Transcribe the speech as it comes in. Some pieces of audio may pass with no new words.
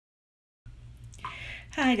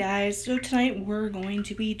Hi guys, so tonight we're going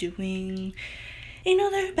to be doing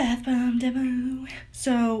another bath bomb demo.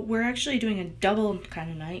 So we're actually doing a double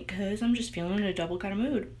kind of night because I'm just feeling in a double kind of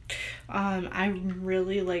mood. I'm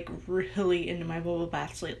really into my bubble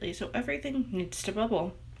baths lately, so everything needs to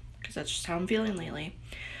bubble because that's just how I'm feeling lately.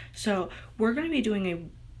 So we're going to be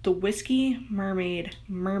doing the whiskey mermaid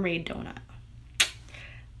donut.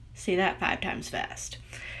 Say that 5 times fast.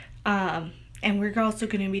 And we're also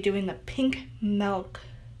going to be doing the pink milk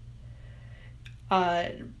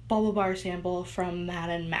bubble bar sample from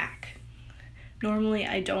Mad & Mac. Normally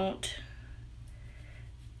I don't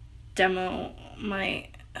demo my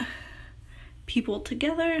people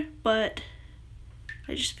together, but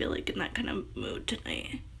I just feel like in that kind of mood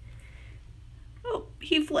tonight. Oh,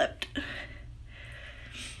 he flipped.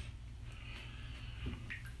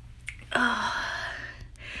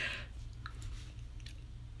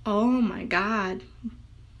 Oh my god.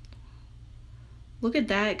 Look at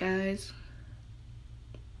that, guys.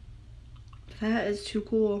 That is too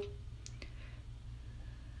cool.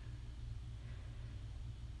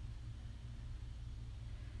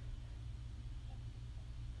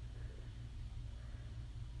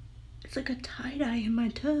 It's like a tie-dye in my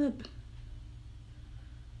tub.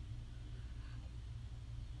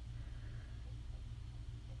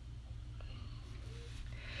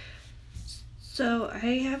 So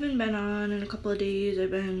I haven't been on in a couple of days.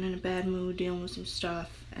 I've been in a bad mood dealing with some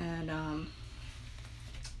stuff, and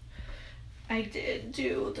I did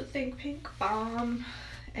do the Think Pink Balm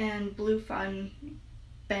and Blue Fun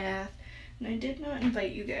bath, and I did not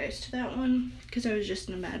invite you guys to that one because I was just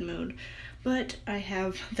in a bad mood. But I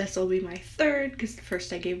have, this will be my third, because the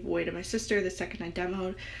first I gave away to my sister, the second I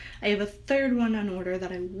demoed. I have a third one on order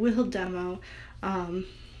that I will demo.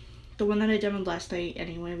 The one that I demoed last night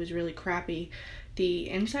anyway was really crappy. The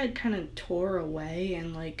inside kind of tore away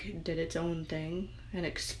and like did its own thing and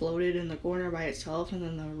exploded in the corner by itself, and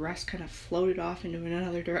then the rest kind of floated off into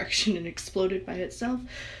another direction and exploded by itself.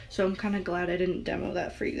 So I'm kind of glad I didn't demo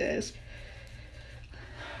that for you guys.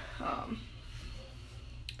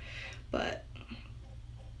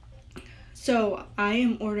 So I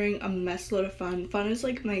am ordering a mess load of Fun. Fun is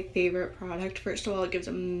like my favorite product. First of all, it gives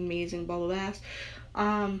amazing bubble baths.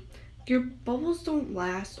 Your bubbles don't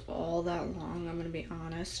last all that long, I'm gonna be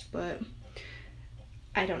honest, but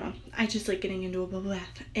I don't know. I just like getting into a bubble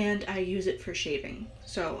bath, and I use it for shaving.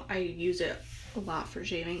 So I use it a lot for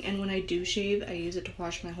shaving, and when I do shave, I use it to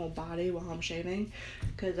wash my whole body while I'm shaving,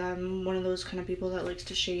 because I'm one of those kind of people that likes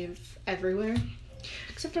to shave everywhere,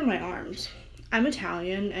 except for my arms. I'm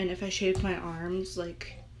Italian, and if I shave my arms,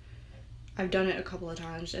 like, I've done it a couple of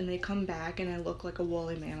times, and they come back and I look like a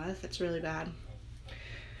woolly mammoth. It's really bad.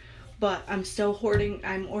 But I'm still hoarding.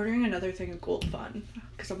 I'm ordering another thing of Gold Fun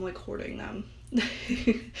because I'm like hoarding them.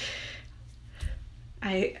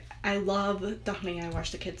 I love the Honey I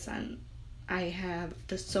Wash the Kids scent. I have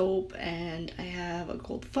the soap and I have a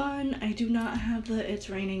Gold Fun. I do not have the It's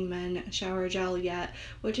Raining Men shower gel yet,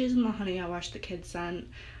 which is in the Honey I Wash the Kids scent.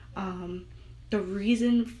 The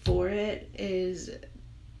reason for it is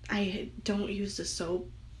I don't use the soap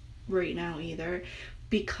right now either,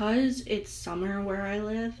 because it's summer where I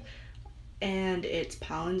live and it's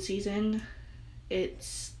pollen season.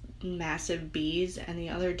 It's massive bees, and the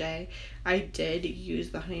other day I did use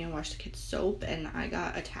the Honey I Wash the Kids soap and I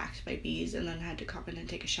got attacked by bees and then had to come in and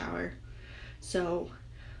take a shower. So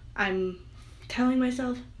I'm telling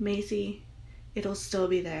myself, Macy, it'll still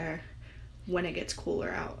be there when it gets cooler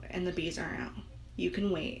out and the bees aren't out. You can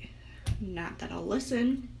wait. Not that I'll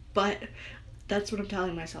listen, but that's what I'm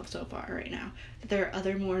telling myself so far right now. That there are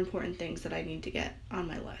other more important things that I need to get on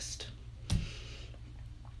my list.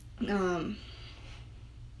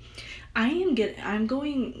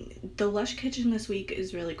 The Lush Kitchen this week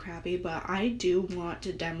is really crappy, but I do want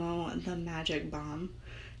to demo the Magic Bomb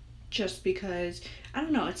just because, I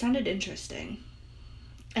don't know, it sounded interesting.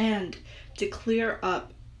 And to clear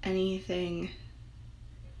up anything,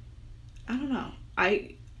 I don't know,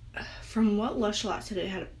 from what Lush Lot said, it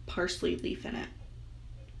had a parsley leaf in it,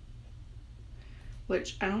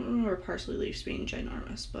 which I don't remember parsley leaves being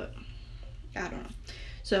ginormous, but I don't know.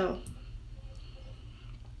 So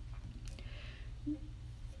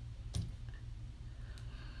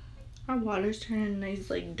our water's turning a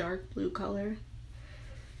nice like dark blue color.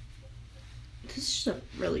 This is just a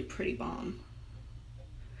really pretty bomb.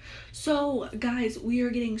 So guys, we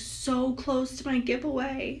are getting so close to my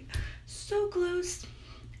giveaway. So close.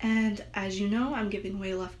 And as you know, I'm giving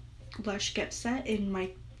away Lush Get Set in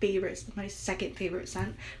my second favorite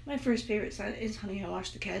scent. My first favorite scent is Honey I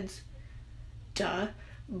Wash the Kids. Duh.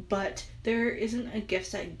 But there isn't a gift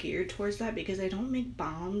set geared towards that because I don't make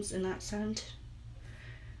bombs in that scent.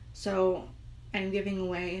 So I'm giving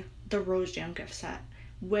away the Rose Jam gift set,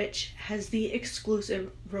 which has the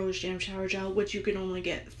exclusive Rose Jam shower gel, which you can only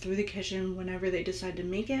get through the kitchen whenever they decide to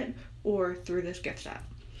make it, or through this gift set.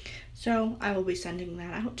 So I will be sending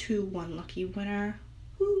that out to one lucky winner.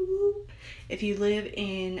 Woo-woo. If you live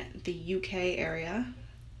in the UK area,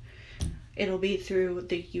 it'll be through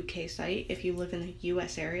the UK site. If you live in the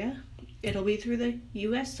US area, it'll be through the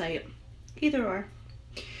US site. Either or.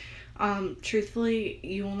 Truthfully,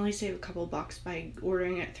 you only save a couple bucks by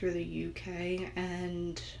ordering it through the UK,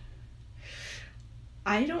 and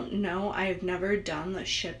I don't know, I've never done the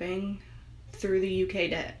shipping through the UK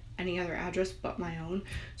to any other address but my own,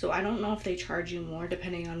 so I don't know if they charge you more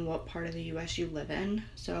depending on what part of the US you live in,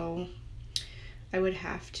 so I would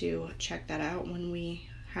have to check that out when we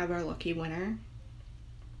have our lucky winner.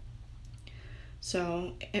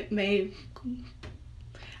 So it may,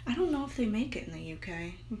 I don't know if they make it in the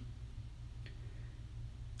UK.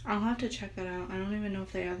 I'll have to check that out. I don't even know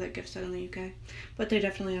if they have that gift set in the UK, but they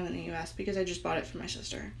definitely have it in the US because I just bought it for my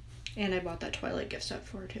sister, and I bought that Twilight gift set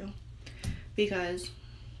for her too, because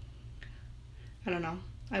I don't know,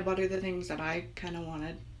 I bought her the things that I kind of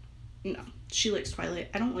wanted. No, she likes Twilight.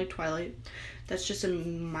 I don't like Twilight. That's just a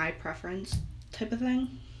my preference type of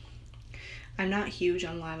thing. I'm not huge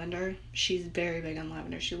on lavender. She's very big on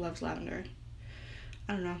lavender. She loves lavender.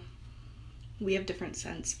 I don't know. We have different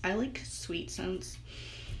scents. I like sweet scents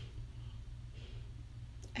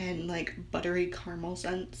and like buttery caramel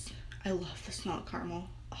scents. I love the smell of caramel.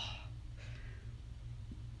 Oh.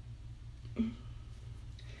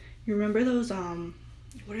 You remember those,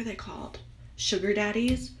 what are they called? Sugar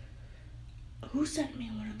daddies? Who sent me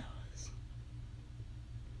one of those?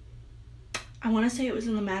 I want to say it was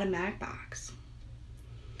in the Madame Mac box.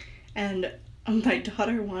 And my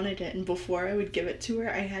daughter wanted it, and before I would give it to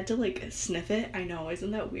her, I had to like sniff it. I know,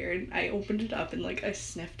 isn't that weird? I opened it up and like I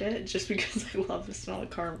sniffed it just because I love the smell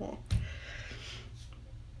of caramel.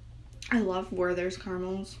 I love Werther's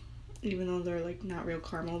caramels, even though they're like not real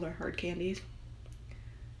caramel, they're hard candies.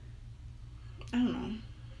 I don't know.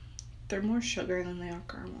 They're more sugar than they are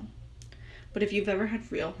caramel. But if you've ever had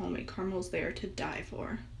real homemade caramels, they are to die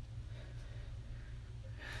for.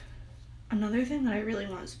 Another thing that I really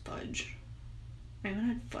want is fudge. I haven't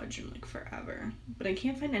had fudge in like forever, but I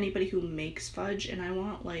can't find anybody who makes fudge, and I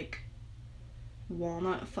want like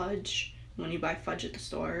walnut fudge. When you buy fudge at the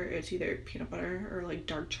store, it's either peanut butter or like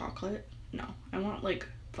dark chocolate. No, I want like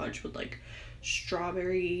fudge with like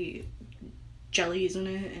strawberry jellies in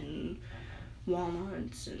it and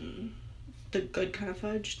walnuts and the good kind of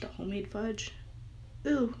fudge, the homemade fudge.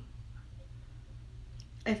 Ooh.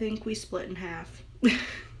 I think we split in half.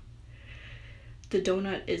 The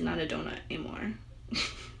donut is not a donut anymore.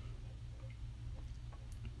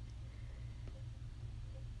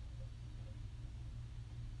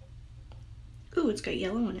 Ooh, it's got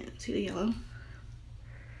yellow in it. See the yellow?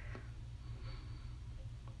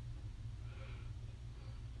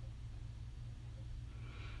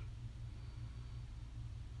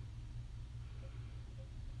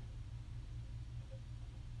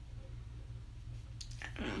 I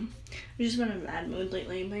don't know. I've just been in a bad mood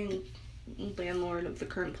lately. My landlord of the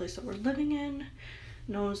current place that we're living in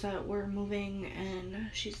knows that we're moving, and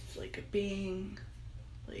she's like being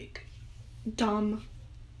like dumb.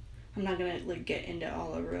 I'm not gonna like get into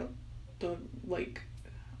all the like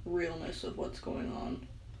realness of what's going on,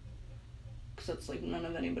 because that's like none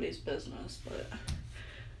of anybody's business, but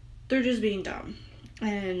they're just being dumb.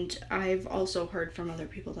 And I've also heard from other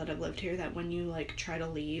people that have lived here that when you like try to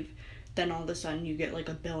leave, then all of a sudden you get like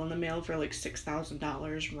a bill in the mail for like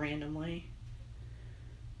 $6,000 randomly,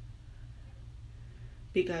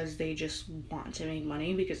 because they just want to make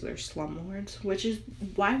money because they're slumlords, which is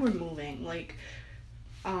why we're moving. Like,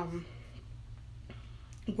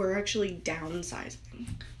 we're actually downsizing,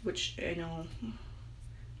 which I know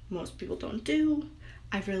most people don't do.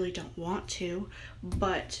 I really don't want to,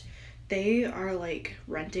 but they are like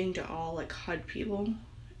renting to all like HUD people,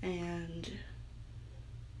 and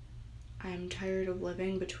I'm tired of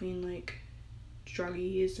living between like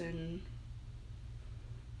druggies and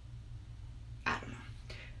I don't know.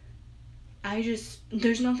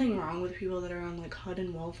 There's nothing wrong with people that are on like HUD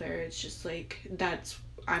and welfare. It's just like,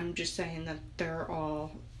 I'm just saying that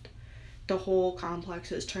the whole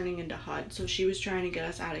complex is turning into HUD. So she was trying to get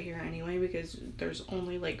us out of here anyway, because there's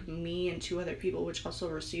only like me and 2 other people, which also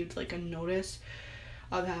received like a notice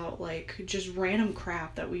about like just random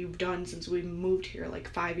crap that we've done since we moved here like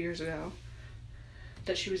 5 years ago,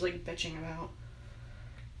 that she was like bitching about,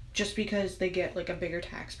 just because they get like a bigger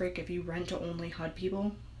tax break if you rent to only HUD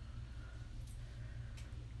people.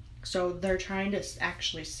 So they're trying to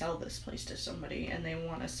actually sell this place to somebody, and they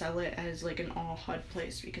want to sell it as like an all HUD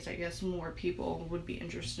place because I guess more people would be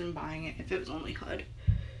interested in buying it if it was only HUD.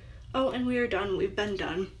 Oh, and we are done. We've been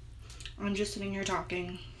done. I'm just sitting here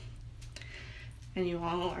talking, and you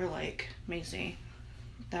all are like, Macy,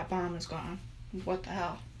 that bomb is gone. What the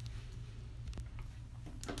hell?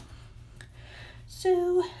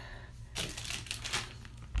 So,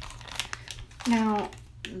 now,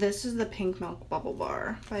 this is the Pink Milk Bubble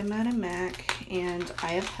Bar by Madame Mac, and I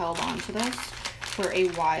have held on to this for a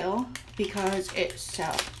while because it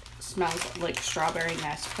smells like strawberry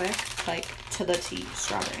Nesquik, like to the T,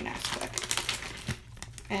 strawberry Nesquik.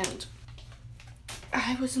 And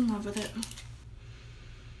I was in love with it.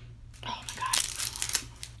 Oh my god.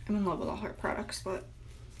 I'm in love with all her products, but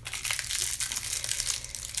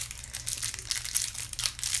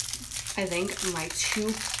I think my two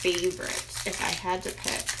favorites, if I had to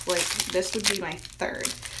pick, like this would be my third,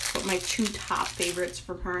 but my two top favorites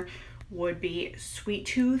from her would be Sweet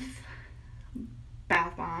Tooth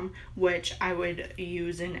Bath Bomb, which I would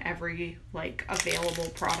use in every like available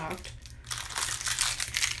product.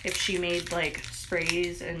 If she made like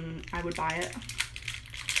sprays, and I would buy it.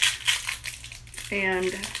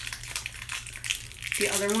 And the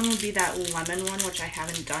other one would be that lemon one, which I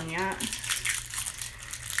haven't done yet,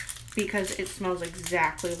 because it smells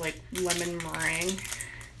exactly like lemon meringue.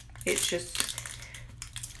 It's just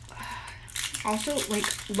also like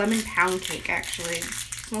lemon pound cake. Actually, it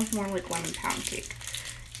smells more like lemon pound cake.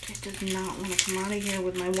 It does not want to come out of here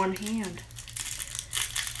with my one hand.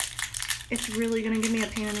 It's really gonna give me a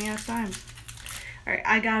pain in the ass time. Alright,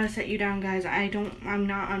 I gotta set you down, guys. I'm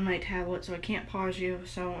not on my tablet, so I can't pause you,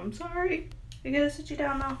 so I'm sorry. I gotta sit you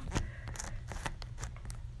down now.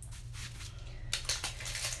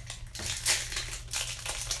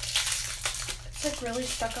 It's like really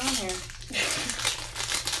stuck on here.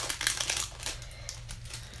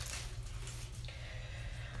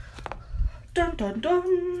 Dun dun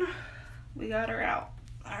dun. We got her out.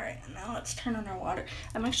 Alright, now let's turn on our water.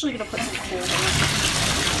 I'm actually gonna put some cold in it.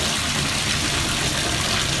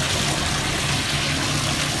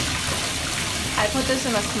 I put this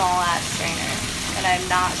in a small ass strainer, and I'm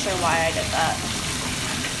not sure why I did that.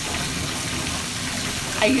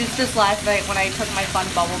 I used this last night when I took my fun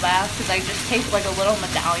bubble bath, because I just take like a little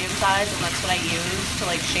medallion size, and that's what I use to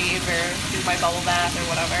like shave or do my bubble bath or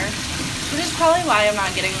whatever. Which is probably why I'm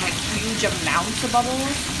not getting like huge amounts of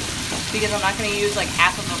bubbles, because I'm not going to use like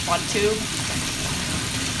half of a fun tube.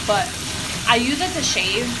 But I use it to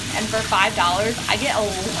shave, and for $5 I get a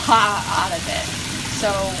lot out of it. So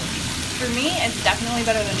for me, it's definitely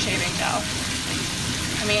better than shaving gel.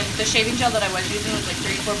 I mean, the shaving gel that I was using was like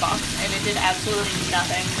 $3 or $4, and it did absolutely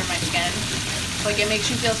nothing for my skin. Like, it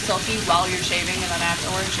makes you feel silky while you're shaving, and then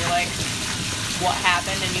afterwards you're like, what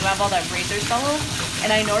happened? And you have all that razor stubble.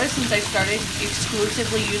 And I noticed since I started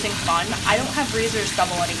exclusively using Fun, I don't have razor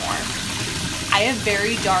stubble anymore. I have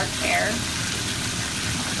very dark hair.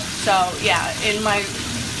 So yeah,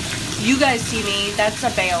 you guys see me, that's a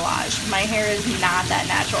balayage. My hair is not that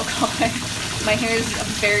natural color. My hair is a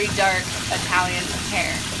very dark Italian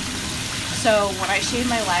hair. So when I shave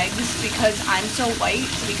my legs, because I'm so white,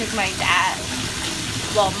 because my dad,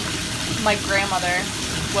 well, my grandmother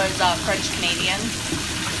was French Canadian,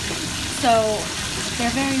 so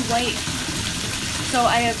they're very white. So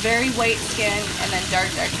I have very white skin and then dark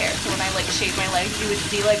hair. So when I like shave my legs, you would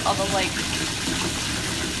see like all the like,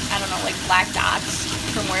 I don't know, like black dots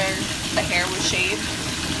from where the hair was shaved.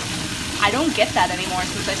 I don't get that anymore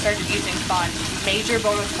since I started using Fun. Major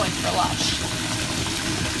bonus points for Lush.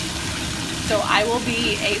 So I will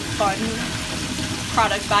be a Fun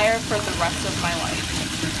product buyer for the rest of my life,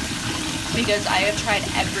 because I have tried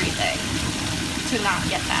everything to not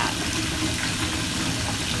get that.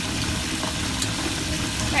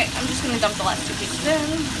 Alright, I'm just going to dump the last two pieces in.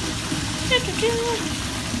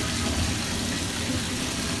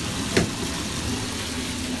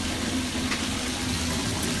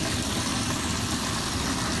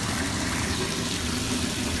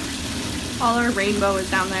 All our rainbow is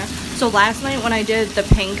down there. So last night when I did the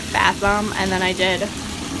pink bath bomb, and then I did,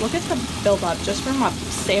 look at the buildup just from a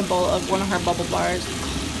sample of one of her bubble bars.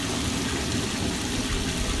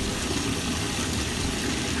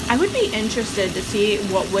 I would be interested to see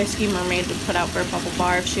what Whiskey Mermaid would put out for a bubble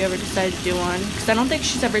bar if she ever decided to do one, because I don't think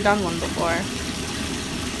she's ever done one before.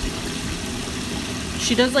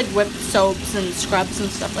 She does like whipped soaps and scrubs and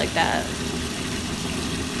stuff like that.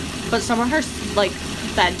 But some of her, like,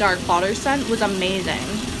 that dark water scent was amazing.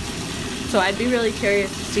 So I'd be really curious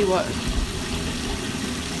to see what,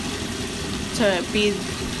 to be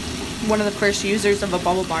one of the first users of a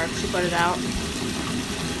bubble bar if she put it out.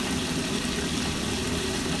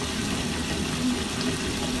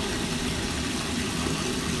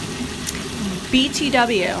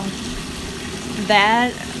 BTW,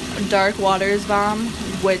 that Dark Waters bomb,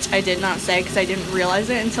 which I did not say because I didn't realize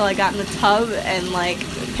it until I got in the tub and like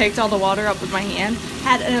picked all the water up with my hand,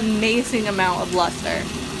 had an amazing amount of luster.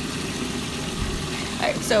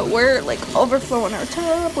 Alright, so we're like overflowing our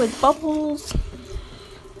tub with bubbles.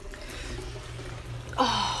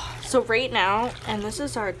 Oh, so right now, and this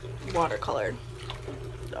is our watercolor.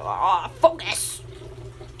 Focus!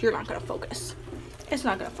 You're not gonna focus. It's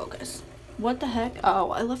not gonna focus. What the heck? Oh,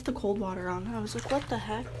 I left the cold water on. I was like, what the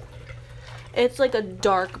heck? It's like a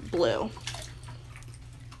dark blue.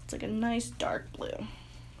 It's like a nice dark blue.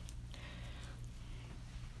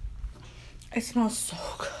 It smells so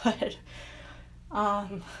good.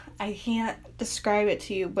 I can't describe it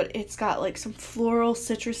to you, but it's got like some floral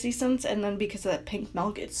citrusy scents, and then because of that pink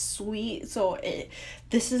milk, it's sweet. So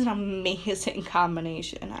this is an amazing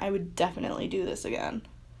combination. I would definitely do this again.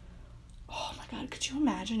 Oh my god, could you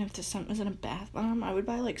imagine if this scent was in a bath bomb? I would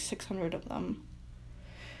buy like 600 of them.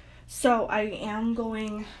 So I am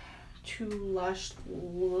going to Lush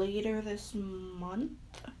later this month.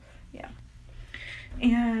 Yeah.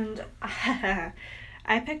 And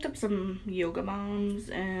I picked up some yoga bombs,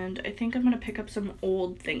 and I think I'm going to pick up some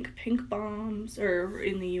old Think Pink bombs, or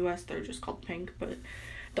in the US they're just called pink, but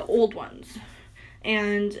the old ones.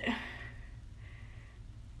 And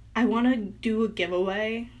I want to do a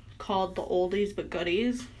giveaway called the Oldies But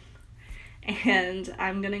Goodies, and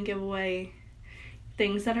I'm going to give away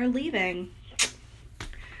things that are leaving,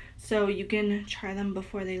 so you can try them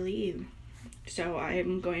before they leave. So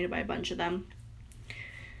I'm going to buy a bunch of them.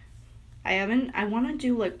 I want to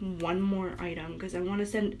do like one more item because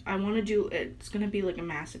it's going to be like a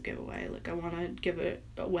massive giveaway. Like I want to give it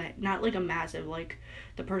away, not like a massive, like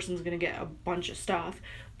the person's going to get a bunch of stuff,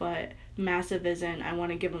 but massive isn't, I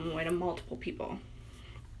want to give them away to multiple people.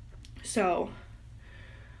 So,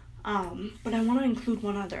 but I want to include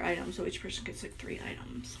one other item, so each person gets like 3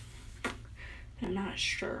 items. I'm not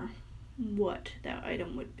sure what that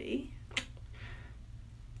item would be.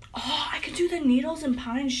 Oh, I could do the Needles and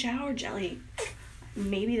Pine shower jelly.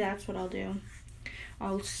 Maybe that's what I'll do.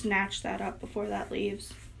 I'll snatch that up before that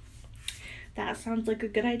leaves. That sounds like a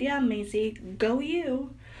good idea, Macy. Go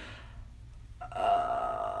you.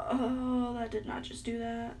 Oh, that did not just do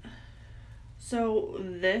that. So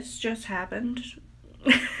this just happened.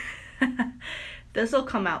 This will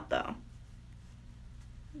come out though.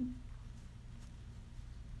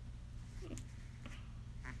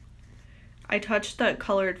 I touched that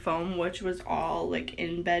colored foam, which was all like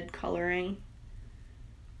in bed coloring,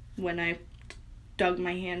 when I dug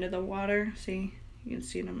my hand in the water. See, you can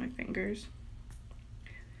see it on my fingers.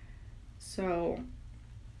 So,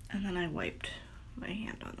 and then I wiped my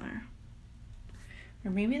hand on there.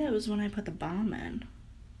 Or maybe that was when I put the balm in.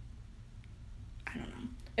 I don't know.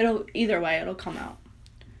 Either way, it'll come out.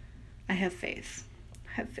 I have faith.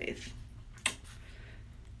 Have faith.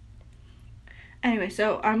 Anyway,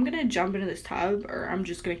 so I'm going to jump into this tub, or I'm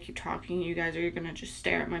just going to keep talking. You guys are going to just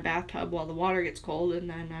stare at my bathtub while the water gets cold, and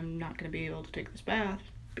then I'm not going to be able to take this bath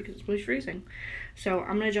because it's really freezing. So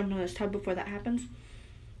I'm going to jump into this tub before that happens.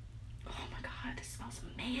 Oh my god, this smells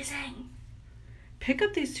amazing. Pick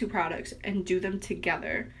up these 2 products and do them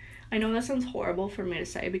together. I know that sounds horrible for me to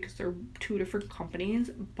say because they're 2 different companies,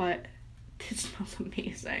 but it smells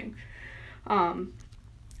amazing.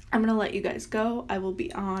 I'm going to let you guys go. I will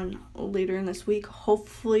be on later in this week.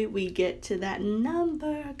 Hopefully we get to that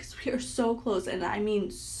number because we are so close, and I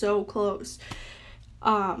mean so close.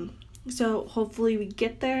 So hopefully we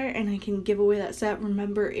get there and I can give away that set.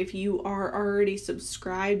 Remember, if you are already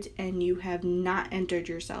subscribed and you have not entered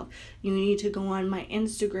yourself, you need to go on my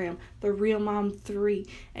Instagram, TheRealMom3,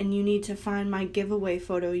 and you need to find my giveaway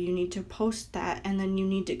photo. You need to post that, and then you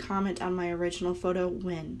need to comment on my original photo,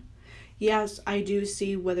 win. Yes, I do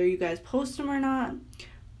see whether you guys post them or not,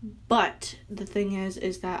 but the thing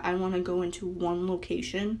is that I want to go into one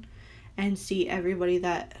location and see everybody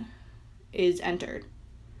that is entered,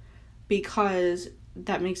 because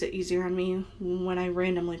that makes it easier on me when I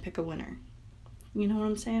randomly pick a winner. You know what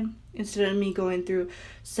I'm saying? Instead of me going through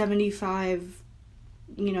 75,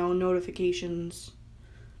 notifications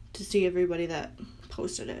to see everybody that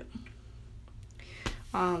posted it.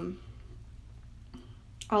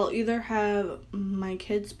 I'll either have my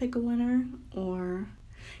kids pick a winner, or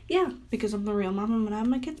because I'm the real mom, I'm gonna have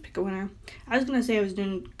my kids pick a winner. I was gonna say I was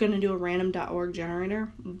gonna do a random.org generator,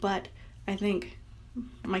 but I think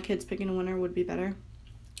my kids picking a winner would be better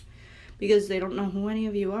because they don't know who any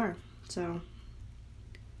of you are. So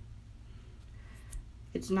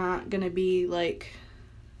it's not gonna be like,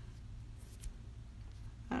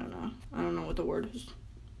 I don't know what the word is.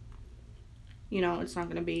 It's not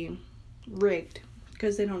gonna be rigged,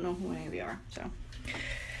 because they don't know who any of you are. So,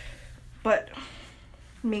 but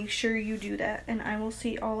make sure you do that, and I will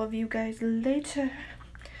see all of you guys later.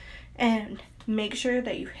 And make sure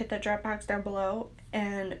that you hit the drop box down below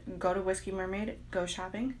and go to Whiskey Mermaid, go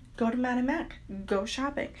shopping. Go to Madame Mac, go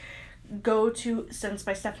shopping. Go to Sense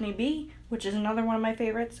by Stephanie B, which is another one of my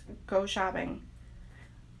favorites, go shopping.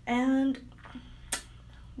 And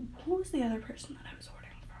who was the other person that I was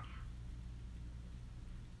ordering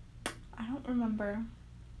from? I don't remember.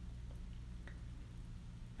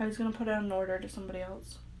 I was gonna put out an order to somebody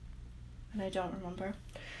else, and I don't remember.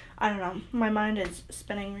 I don't know. My mind is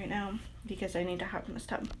spinning right now because I need to hop in this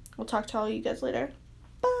tub. We'll talk to all you guys later.